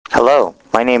Hello,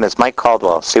 my name is Mike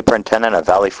Caldwell, Superintendent of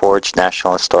Valley Forge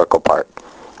National Historical Park.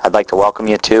 I'd like to welcome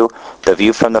you to The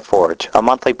View from the Forge, a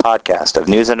monthly podcast of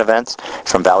news and events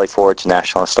from Valley Forge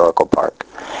National Historical Park.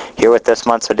 Here with this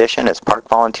month's edition is Park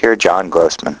Volunteer John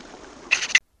Grossman.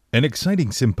 An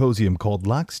exciting symposium called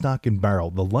Lock, Stock, and Barrel,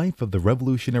 The Life of the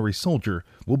Revolutionary Soldier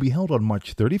will be held on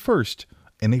March 31st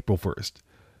and April 1st.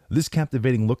 This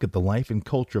captivating look at the life and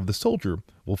culture of the soldier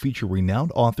will feature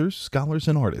renowned authors, scholars,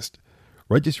 and artists.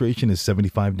 Registration is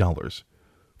 $75.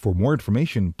 For more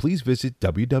information, please visit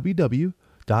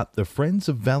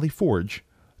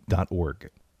www.thefriendsofvalleyforge.org.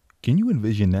 Can you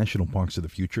envision national parks of the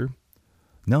future?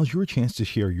 Now's your chance to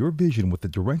share your vision with the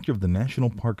director of the National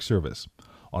Park Service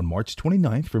on March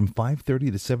 29th from 5:30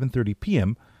 to 7:30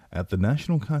 p.m. at the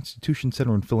National Constitution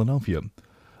Center in Philadelphia.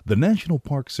 The National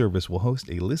Park Service will host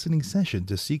a listening session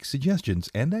to seek suggestions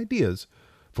and ideas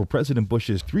for President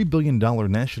Bush's $3 billion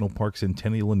National Park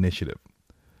Centennial Initiative.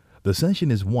 The session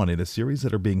is one in a series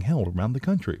that are being held around the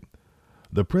country.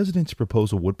 The President's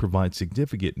proposal would provide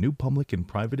significant new public and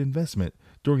private investment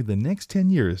during the next 10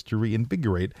 years to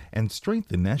reinvigorate and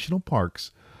strengthen national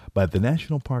parks by the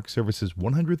National Park Service's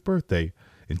 100th birthday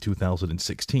in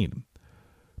 2016.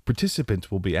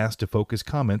 Participants will be asked to focus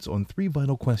comments on three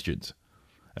vital questions.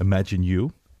 Imagine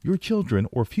you, your children,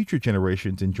 or future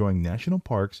generations enjoying national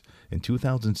parks in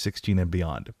 2016 and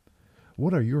beyond.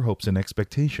 What are your hopes and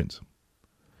expectations?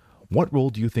 What role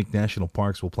do you think national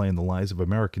parks will play in the lives of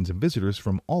Americans and visitors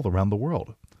from all around the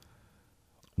world?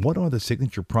 What are the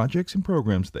signature projects and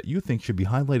programs that you think should be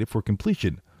highlighted for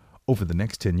completion over the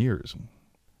next 10 years?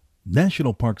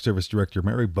 National Park Service Director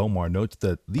Mary Bomar notes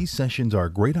that these sessions are a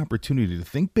great opportunity to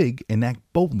think big and act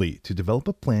boldly to develop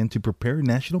a plan to prepare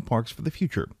national parks for the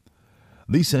future.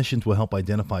 These sessions will help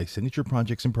identify signature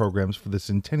projects and programs for the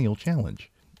Centennial Challenge.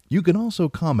 You can also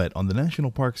comment on the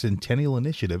National Park Centennial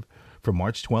Initiative from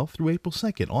March 12th through April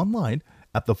 2nd online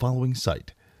at the following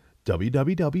site,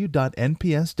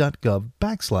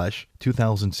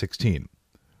 www.nps.gov/2016.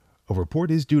 A report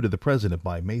is due to the President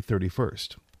by May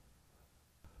 31st.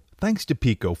 Thanks to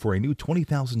Pico for a new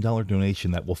 $20,000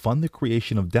 donation that will fund the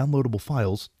creation of downloadable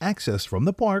files accessed from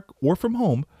the park or from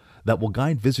home that will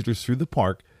guide visitors through the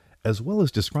park, as well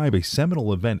as describe a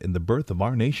seminal event in the birth of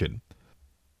our nation.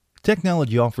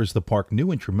 Technology offers the park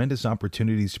new and tremendous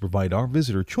opportunities to provide our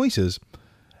visitor choices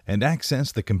and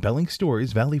access the compelling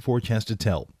stories Valley Forge has to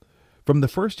tell, from the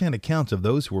first-hand accounts of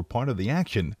those who were part of the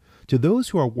action to those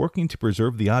who are working to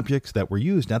preserve the objects that were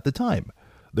used at the time.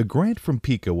 The grant from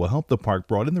Pico will help the park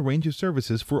broaden the range of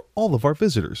services for all of our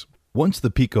visitors. Once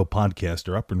the Pico podcasts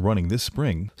are up and running this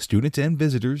spring, students and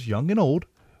visitors, young and old,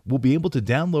 will be able to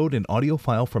download an audio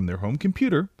file from their home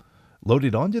computer, load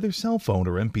it onto their cell phone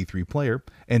or MP3 player,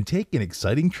 and take an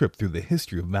exciting trip through the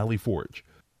history of Valley Forge.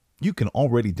 You can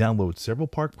already download several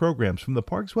park programs from the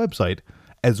park's website,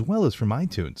 as well as from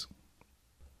iTunes.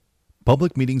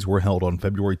 Public meetings were held on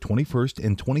February 21st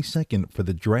and 22nd for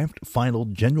the draft final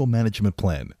general management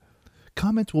plan.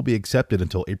 Comments will be accepted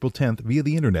until April 10th via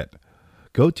the internet.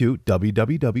 Go to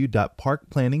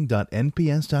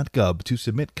www.parkplanning.nps.gov to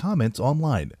submit comments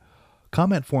online.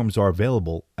 Comment forms are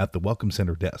available at the Welcome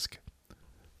Center desk.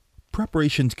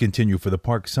 Preparations continue for the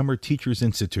Park Summer Teachers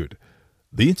Institute.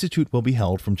 The Institute will be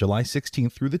held from July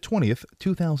 16th through the 20th,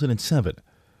 2007.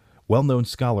 Well-known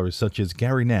scholars such as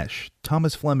Gary Nash,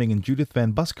 Thomas Fleming, and Judith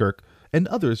Van Buskirk, and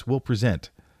others will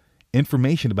present.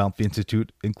 Information about the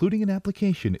Institute, including an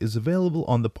application, is available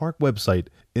on the park website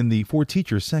in the For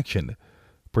Teachers section.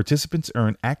 Participants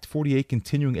earn Act 48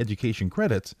 continuing education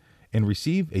credits and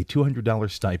receive a $200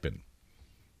 stipend.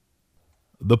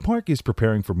 The park is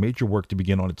preparing for major work to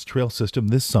begin on its trail system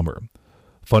this summer.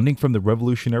 Funding from the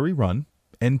Revolutionary Run,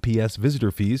 NPS visitor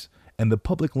fees, and the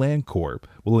Public Land Corps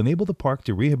will enable the park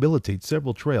to rehabilitate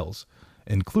several trails,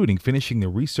 including finishing the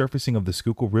resurfacing of the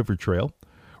Schuylkill River Trail,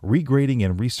 regrading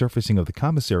and resurfacing of the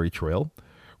Commissary Trail,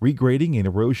 regrading and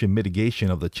erosion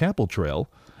mitigation of the Chapel Trail,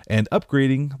 and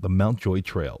upgrading the Mount Joy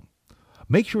Trail.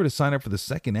 Make sure to sign up for the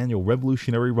second annual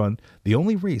Revolutionary Run, the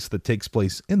only race that takes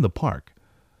place in the park.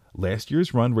 Last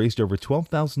year's run raised over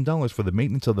 $12,000 for the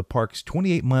maintenance of the park's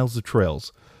 28 miles of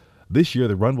trails. This year,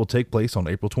 the run will take place on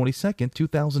April 22nd,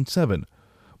 2007.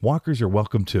 Walkers are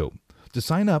welcome too. To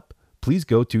sign up, please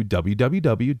go to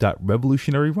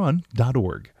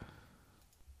www.revolutionaryrun.org.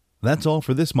 That's all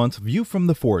for this month's View from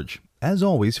the Forge. As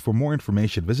always, for more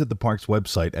information, visit the park's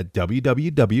website at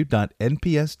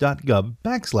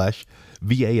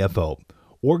www.nps.gov/VAFO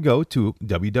or go to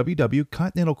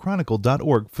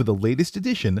www.continentalchronicle.org for the latest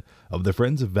edition of the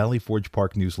Friends of Valley Forge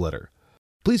Park newsletter.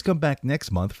 Please come back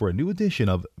next month for a new edition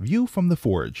of View from the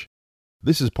Forge.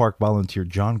 This is Park Volunteer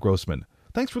John Grossman.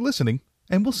 Thanks for listening,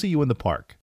 and we'll see you in the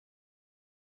park.